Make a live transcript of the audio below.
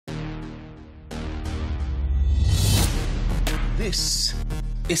This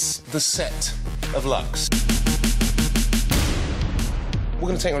is the set of Lux. We're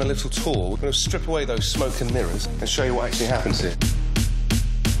going to take you on a little tour. We're going to strip away those smoke and mirrors and show you what actually happens here.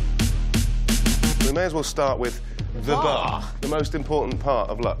 We may as well start with the bar, the most important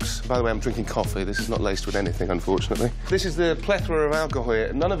part of Lux. By the way, I'm drinking coffee. This is not laced with anything, unfortunately. This is the plethora of alcohol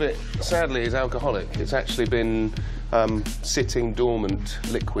here. None of it, sadly, is alcoholic. It's actually been sitting dormant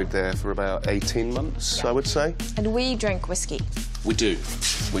liquid there for about 18 months, I would say. And we drink whiskey. We do.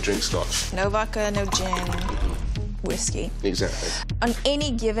 We drink scotch. No vodka, no gin, whiskey. Exactly. On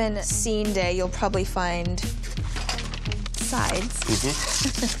any given scene day, you'll probably find sides.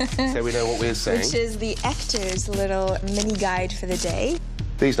 So we know what we're saying. Which is the actor's little mini guide for the day.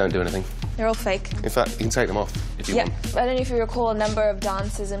 These don't do anything. They're all fake. In fact, you can take them off if you want. I don't know if you recall a number of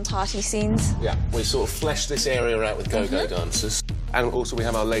dances and party scenes. Yeah, we sort of fleshed this area out with go-go dancers. And also we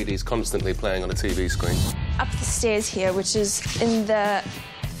have our ladies constantly playing on a TV screen. Up the stairs here, which is in the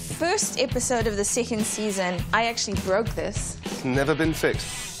first episode of the second season, I actually broke this. It's never been fixed.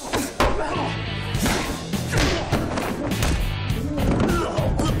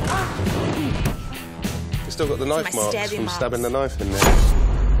 You've still got the knife marks from stabbing the knife in there.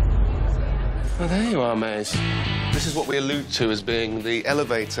 Well, there you are, Maze. This is what we allude to as being the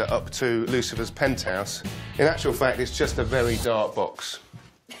elevator up to Lucifer's penthouse. In actual fact, it's just a very dark box.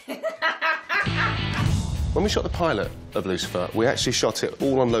 When we shot the pilot of Lucifer, we actually shot it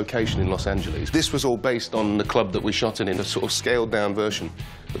all on location in Los Angeles. This was all based on the club that we shot in a sort of scaled-down version.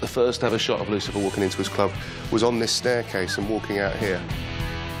 But the first ever shot of Lucifer walking into his club was on this staircase and walking out here.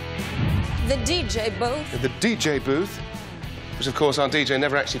 The DJ booth. The DJ booth, which, of course, our DJ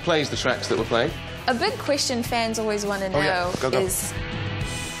never actually plays the tracks that we're playing. A big question fans always want to know is...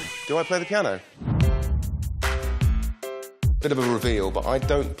 Do I play the piano? Bit of a reveal, but I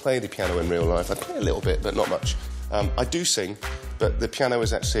don't play the piano in real life. I play a little bit, but not much. I do sing, but the piano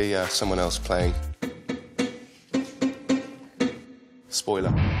is actually someone else playing.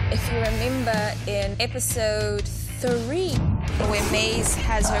 Spoiler. If you remember in episode 3, where Maze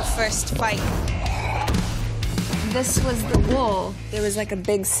has her first fight, this was the wall. There was like a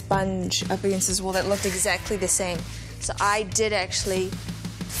big sponge up against this wall that looked exactly the same. So I did actually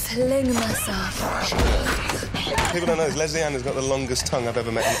fling myself. People don't know this. Lesley-Ann has got the longest tongue I've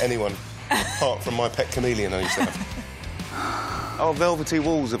ever met in anyone, apart from my pet chameleon I used to have. Our velvety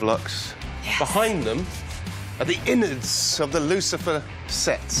walls of Lux. Yes. Behind them are the innards of the Lucifer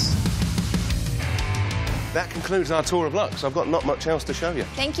sets. That concludes our tour of Lux. I've got not much else to show you.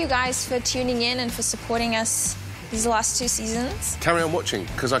 Thank you guys for tuning in and for supporting us these last 2 seasons. Carry on watching,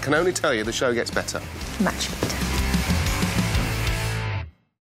 because I can only tell you the show gets better. Much better.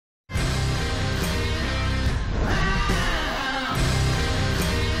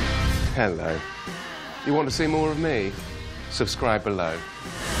 Hello. You want to see more of me? Subscribe below.